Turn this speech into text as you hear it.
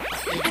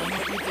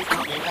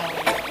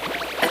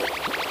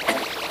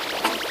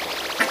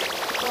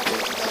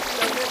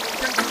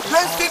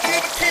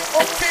the king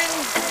of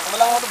kings, I'm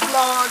Lord of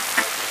lords.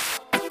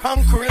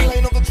 Conquering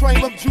line of the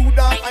tribe of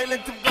Judah,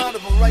 island of God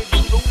of a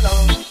rightful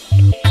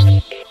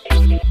ruler.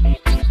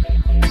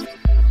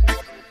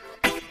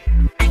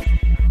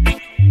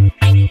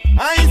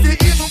 I say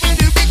even when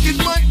the wicked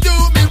might do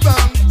me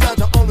wrong,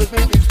 Jah always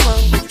make me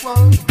strong,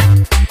 strong.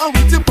 I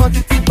with a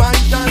positive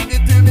vibes and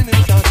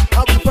determination,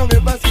 I will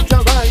forever see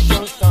Jah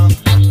righteous song.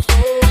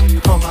 Oh,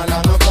 come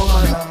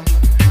along,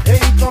 hey,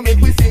 come make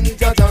we sing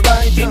Jah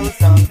righteous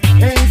song.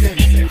 Hey,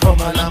 say, come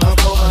along.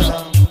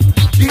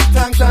 Give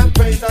thanks and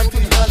praise unto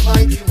the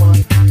Almighty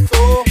One. So,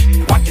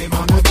 what they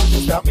man will do to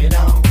stop me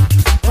now?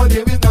 Oh,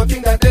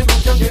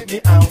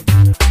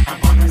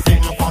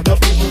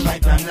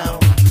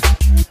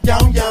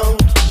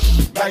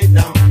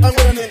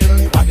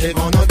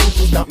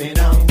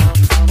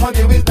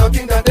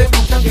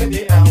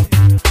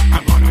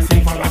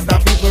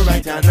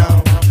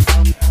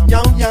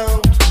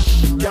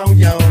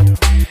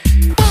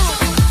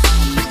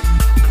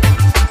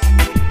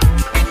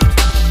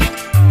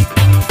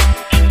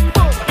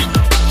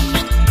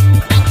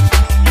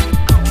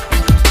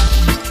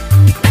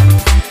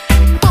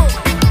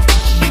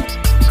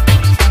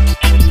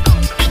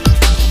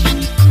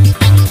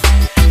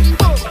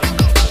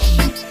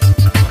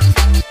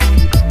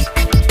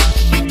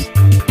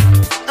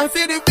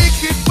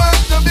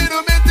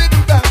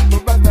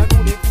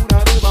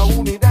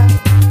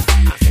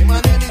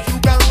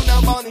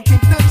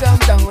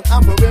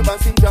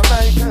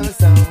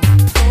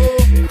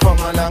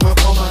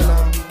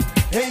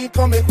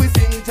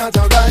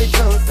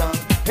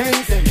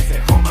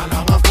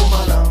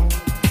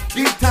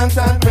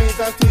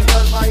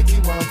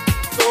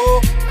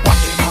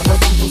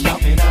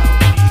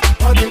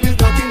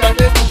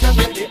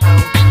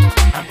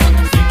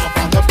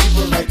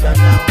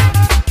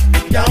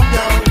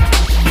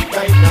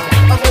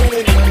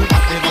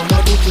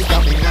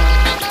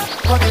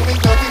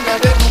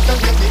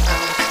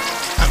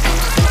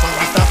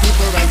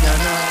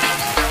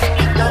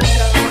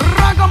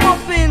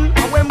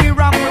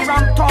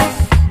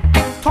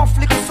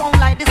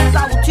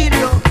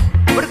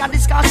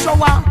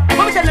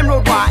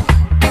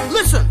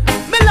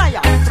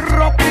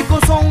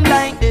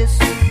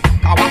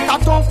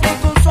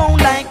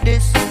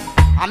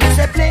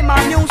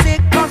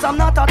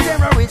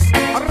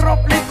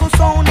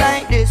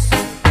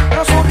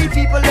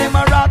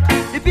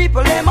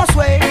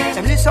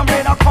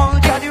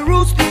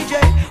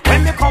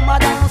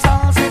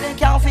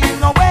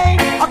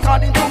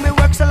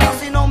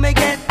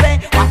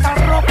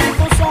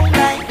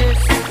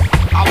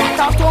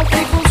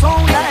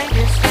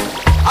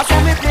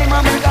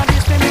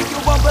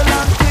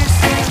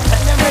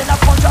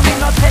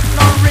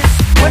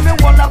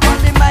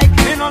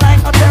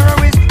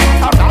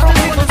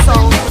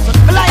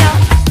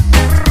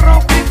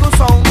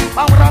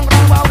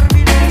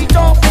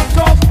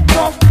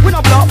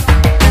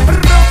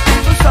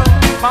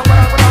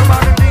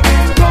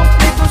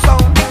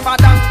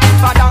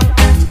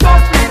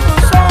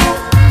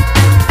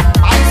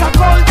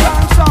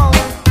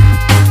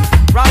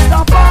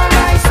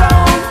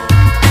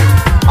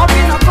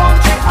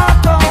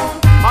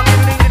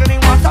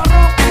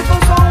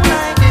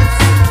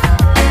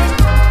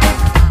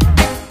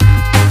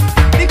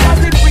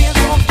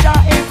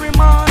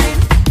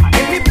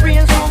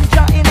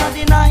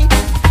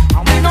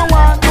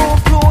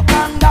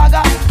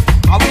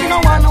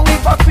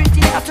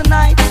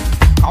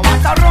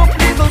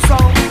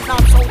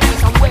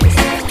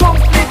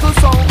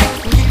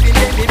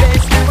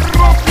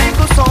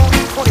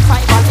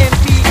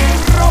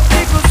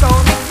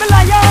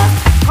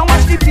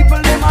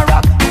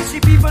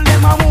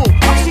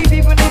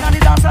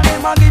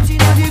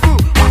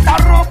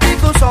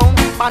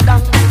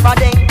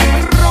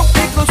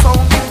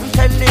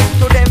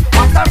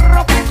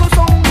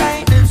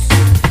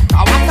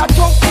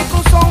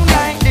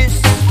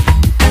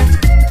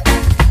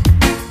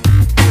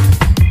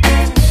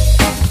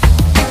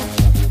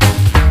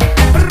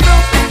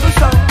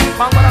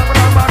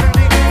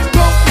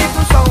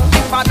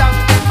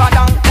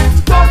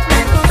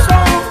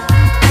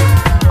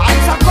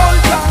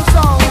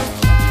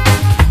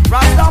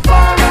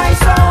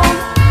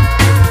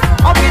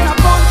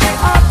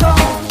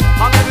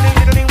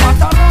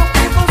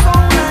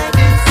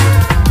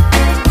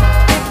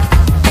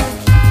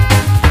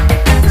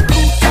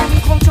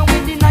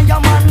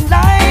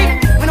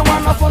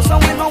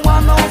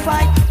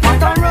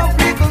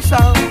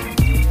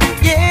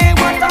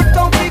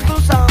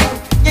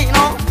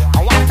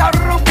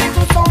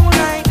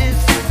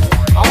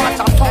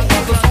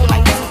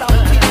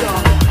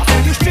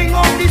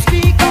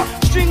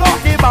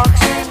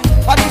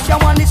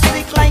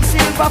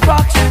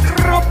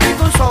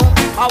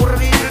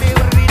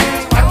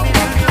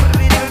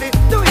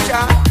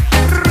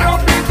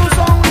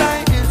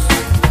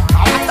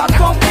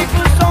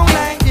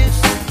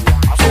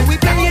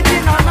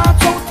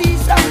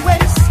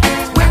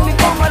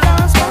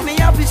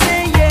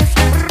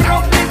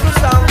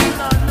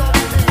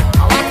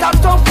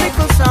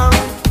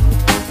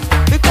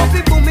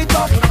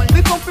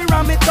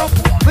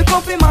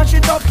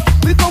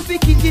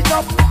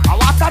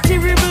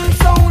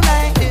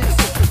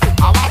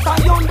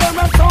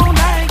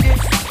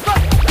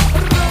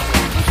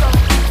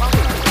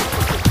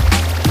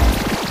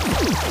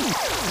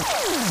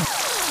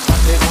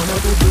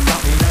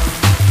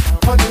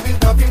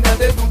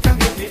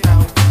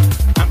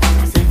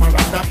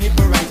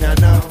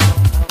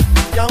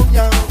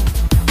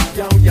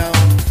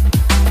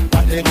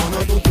 they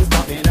gonna do to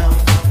stop me now?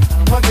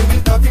 But if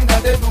it's nothing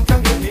that they do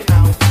can get me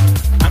now.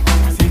 I'm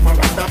gonna see for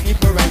Rasta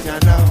people right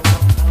here now.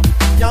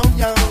 Yo,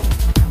 yo,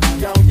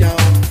 yo, yo.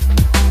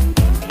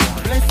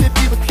 Blessed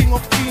be the King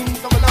of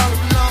Kings, of the Lord of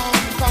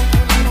Lords, the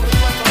conquering of the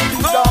one of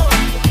Judah.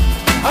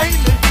 I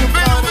lift you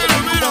down with the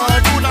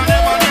Lord. Hold on,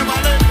 never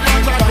let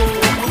go.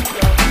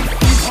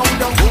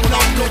 Hold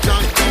on to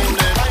John, don't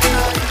let go.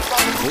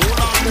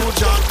 Hold on to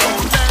John,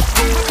 don't let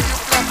go.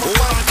 Hold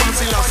on to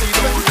Selassie,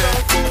 don't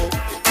let go.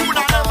 Hold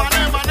on,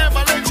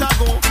 never let you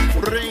go.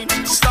 Rain,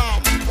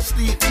 storm,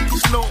 sleet,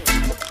 snow.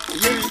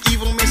 Yeah,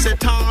 even me say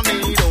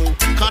tornado.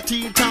 Catty,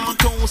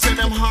 Tonto, say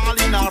them all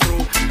in a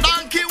row.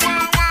 Donkey,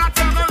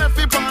 water, no left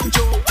it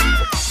pancho.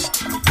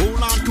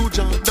 Hold on to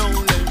John,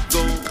 don't let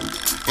go.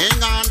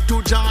 Hang on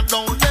to John,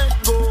 don't let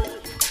go.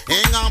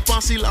 Hang on,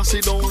 Passy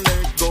Lassie, don't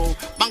let go.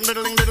 Bang,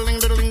 diddling, diddling,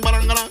 diddling,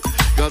 barangara.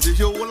 Cause if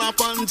you hold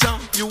up on John,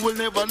 you will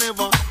never,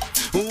 never.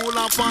 Hold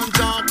up on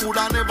John,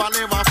 coulda never,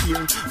 never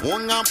feel.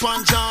 Hang up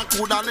on John,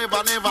 coulda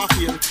never, never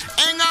feel.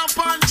 Hang up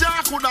on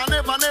John, coulda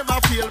never, never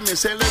feel. Me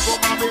say, Lego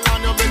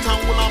Babylon, you better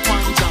hold up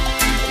on John.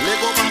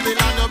 Lego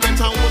Babylon, you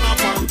better hold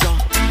up on John.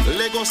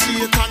 Lego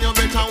Satan, you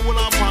better hold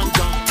up on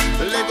John.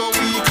 Lego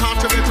weak heart,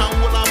 you better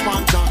hold up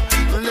on John.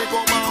 Lego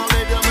ball,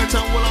 you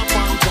better hold up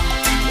on John.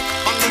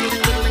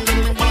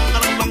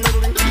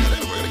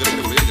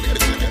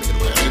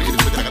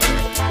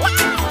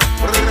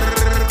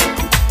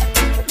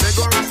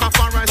 Lego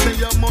Rastafari say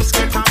you must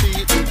get a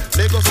beat.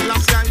 Lego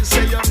Selassie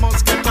say you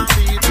must get a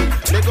beat.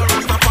 Lego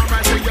Rastafari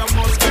say you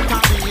must get a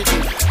beat.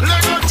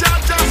 Lego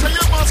Jaja say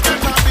you must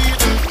get a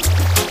beat.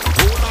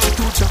 Hold on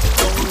to Jah,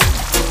 don't let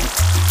go.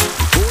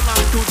 Hold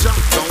on to Jah,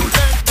 don't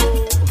let go.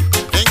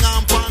 Hang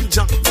on,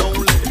 Panja, don't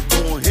let go.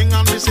 Hang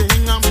on, me say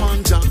hang on,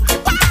 Panja.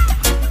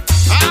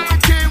 I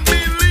can't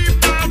believe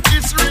that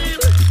it's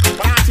real.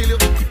 But I tell you,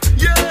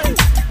 yeah,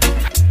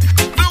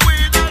 the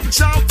way that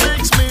Jah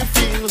makes me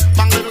feel.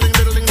 Bang, diddling,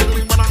 diddling,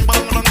 diddling, bang,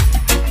 bang, bang.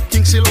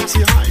 King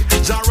Selassie high,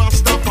 Jah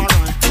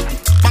Rastafari.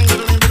 Bang,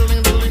 diddling,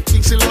 diddling, diddling,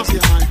 King Selassie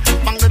high.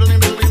 Bang, diddling,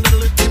 diddling,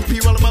 diddling,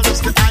 Imperial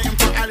Majesty, I am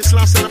for Alice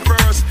Selassie the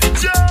first.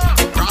 Yeah,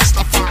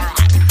 Rastafari.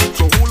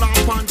 So hold on,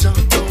 Panja,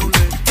 don't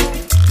let go.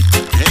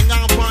 Hang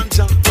on,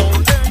 Panja,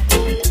 don't let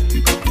go.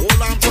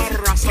 Hold on, to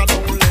Rasta,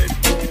 don't let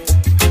go.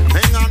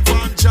 Hang on,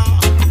 Panja.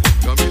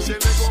 Come here, say,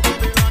 let go,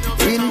 Babylon.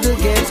 In the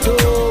ghetto,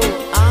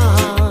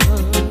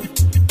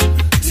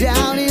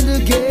 down in the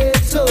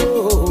ghetto,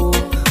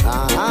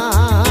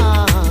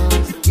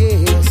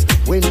 yes.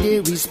 When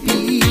there is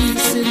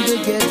peace in the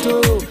ghetto,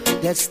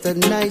 that's the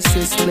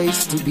nicest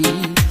place to be.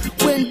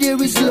 When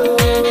there is love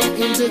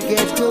in the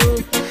ghetto,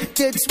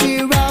 that's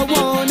where I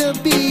wanna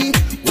be.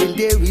 When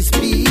there is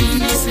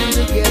peace in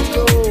the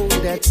ghetto,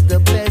 that's the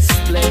best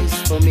place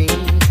for me.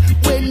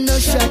 When no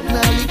shot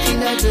now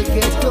licking at the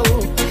ghetto,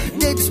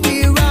 that's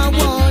where I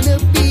wanna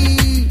be.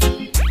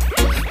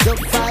 The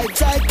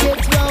vibes I get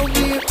round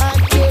here, I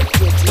can't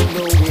get you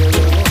nowhere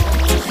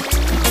else.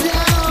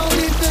 Down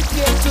in the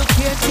ghetto,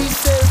 can't be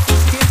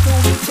selfish, can't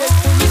only check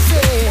for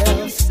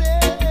yourself.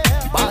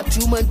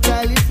 Bathroom and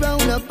toilet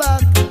round the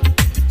back,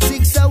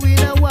 6 a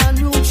in a one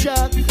room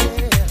shack.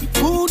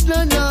 Food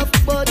not enough,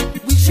 but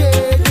we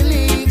share the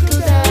little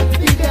that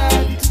we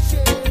got.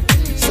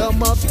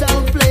 Some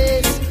uptown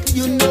place,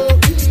 you know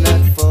it's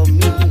not for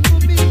me.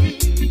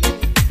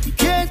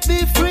 Can't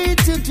be free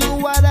to do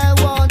what I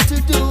want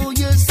to do,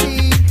 you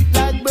see,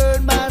 like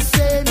burn my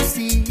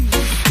senses.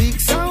 Big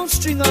sound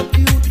string up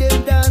you,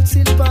 them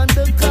dancing on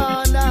the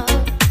corner.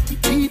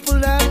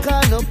 People are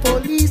kind of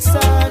police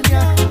on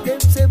ya. Them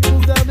say,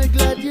 Booga, me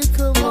glad you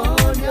come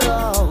on,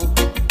 yo.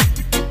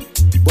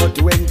 But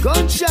when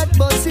gunshot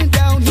busting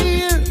down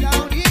here,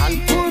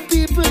 and poor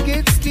people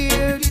get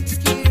scared,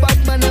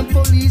 Batman and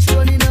police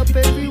running up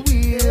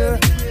everywhere.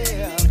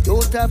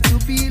 Don't have to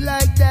be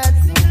like that,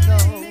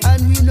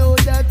 and we know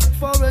that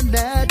for a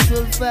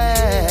natural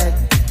fact.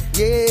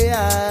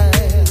 Yeah,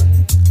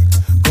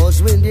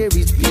 cause when there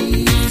is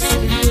peace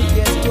in the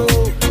ghetto,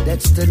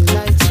 that's the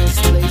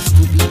nicest place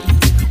to be.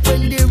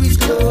 When there is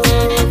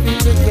love in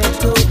the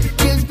ghetto,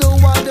 there's no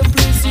other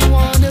place you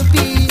wanna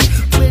be.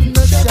 When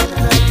no shot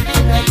night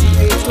in the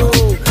ghetto,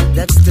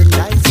 that's the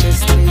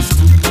nicest place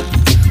to be.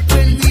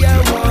 When we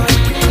are one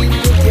in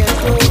the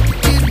ghetto,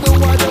 there's no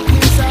other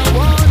place I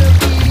wanna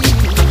be.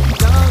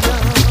 No, no.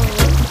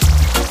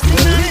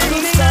 When we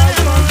can start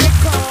from the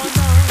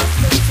corner.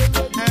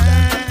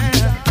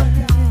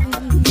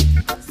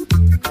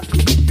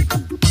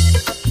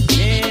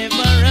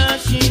 Never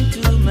rush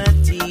into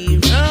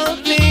material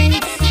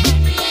things,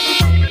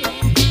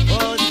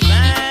 or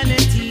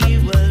vanity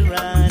will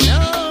run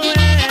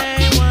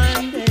away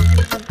one day.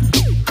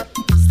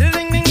 Still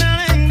ding ding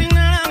ding ding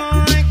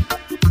ding.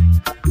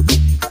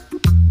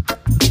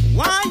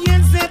 Why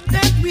is it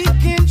that we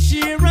can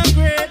share a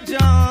great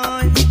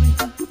joy?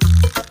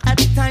 At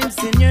times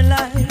in your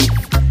life,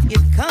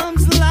 it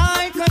comes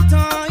like a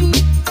toy.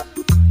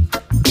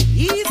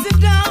 Ease it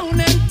down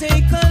and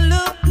take a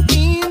look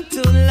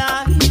into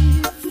life.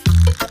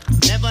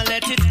 Never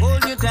let it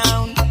hold you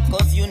down,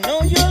 cause you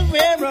know you'll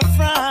wear a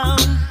frown.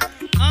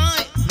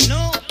 I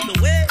know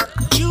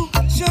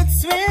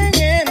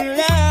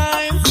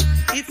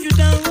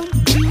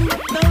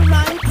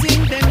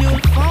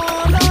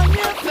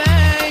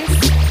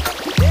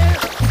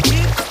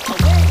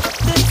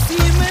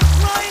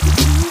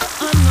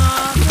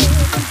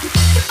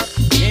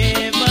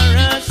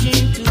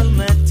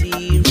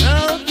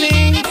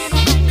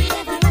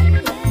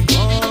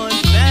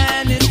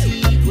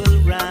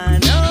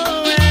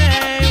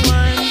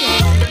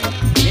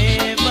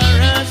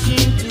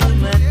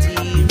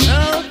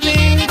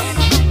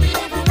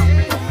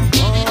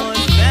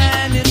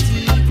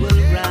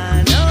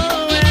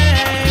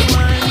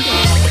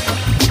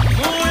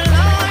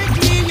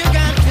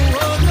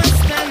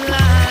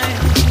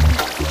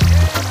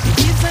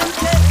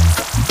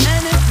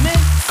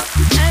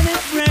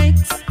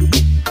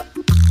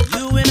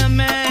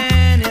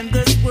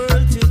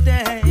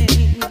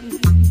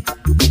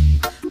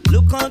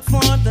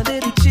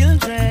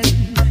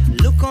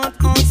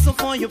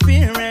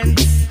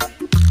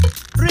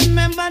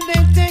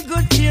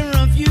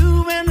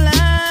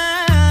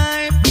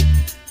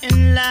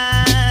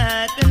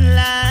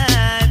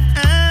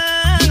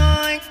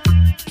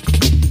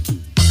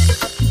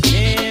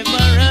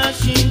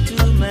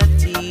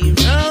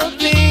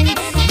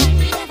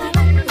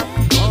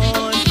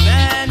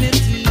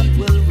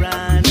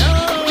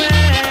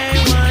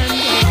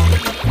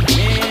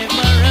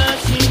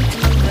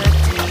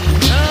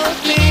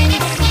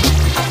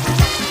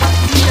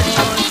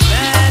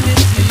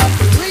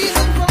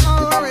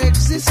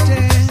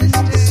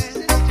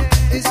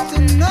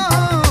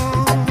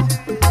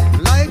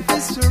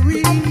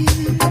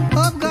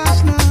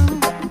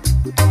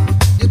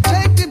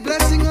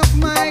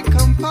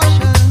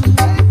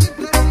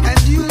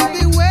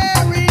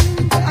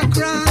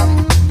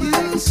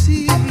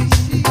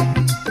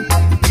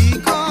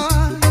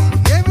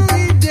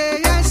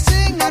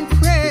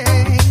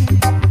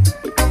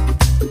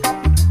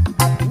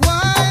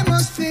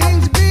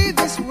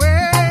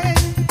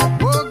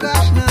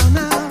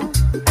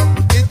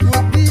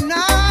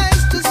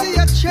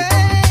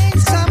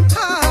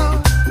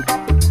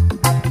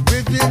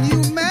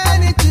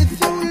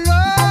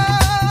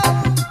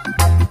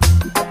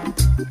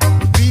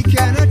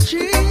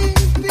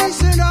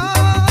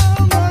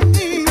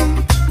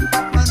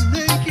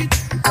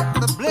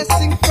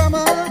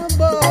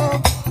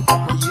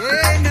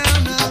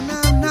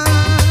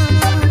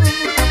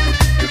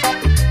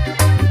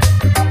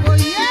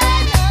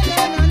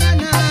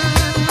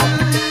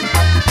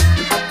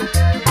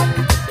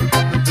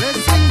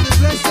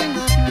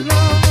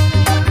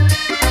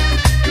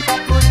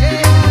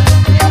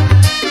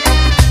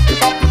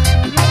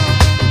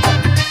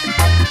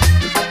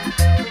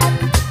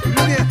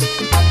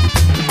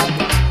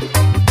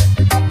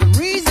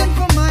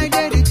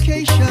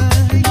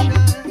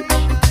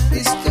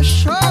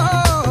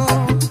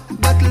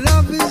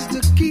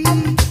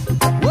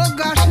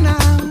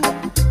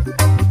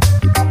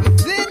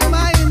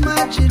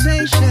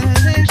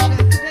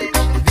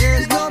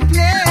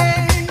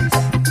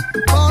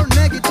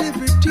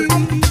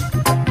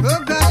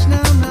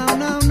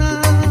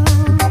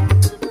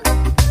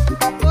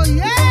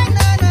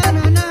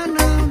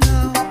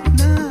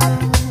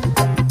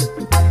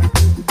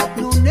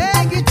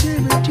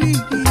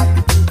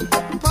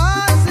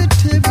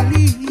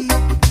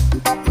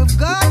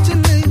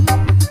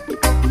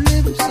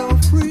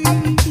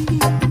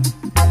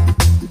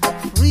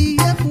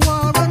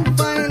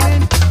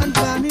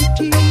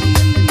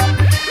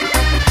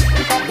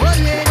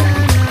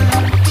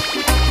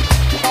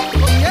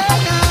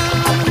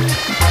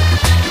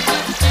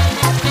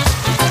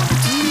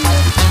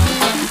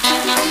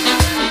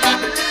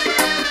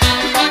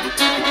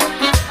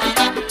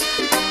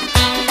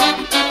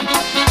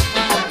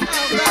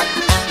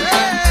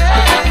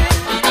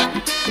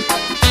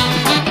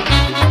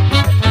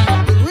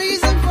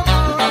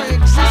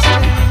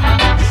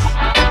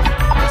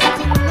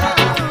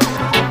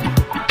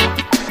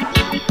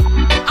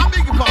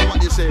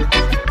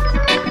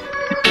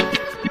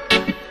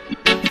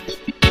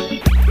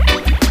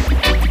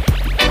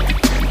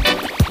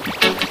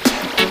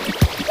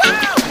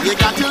You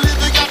got to live,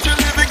 you got to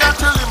live, you got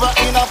to live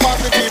in a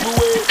positive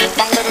way.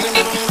 Bang, diddly,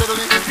 diddly,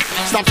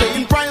 diddly. Stop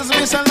saying praise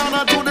me, say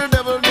honor to the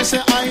devil. They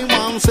say I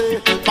want say.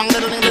 Bang,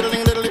 diddly,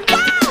 diddly, diddly.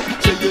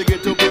 Say you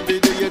get up every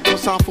day, you do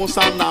some fuss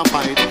and a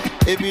fight.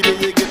 Every day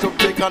you get up,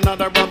 take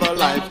another brother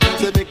life.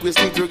 Say make we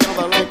stick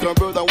together like a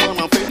brother, one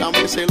and faith. And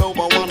we say love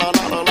one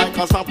another like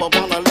a stamp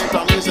upon a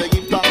letter. We say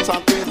give thanks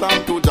and praise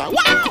unto Jah.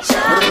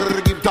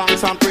 Give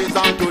thanks and praise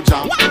unto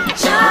Jah.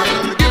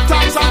 Give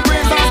thanks and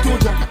praise unto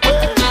Jah.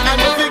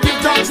 And if we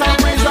give thanks and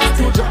praise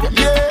unto Jah,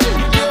 yeah.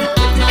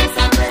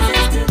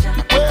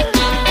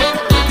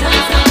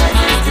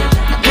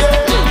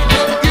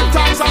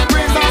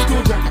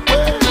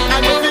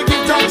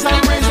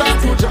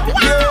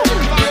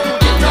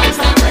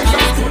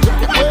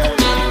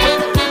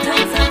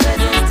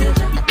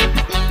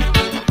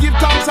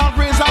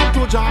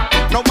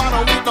 No matter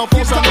with no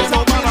fuss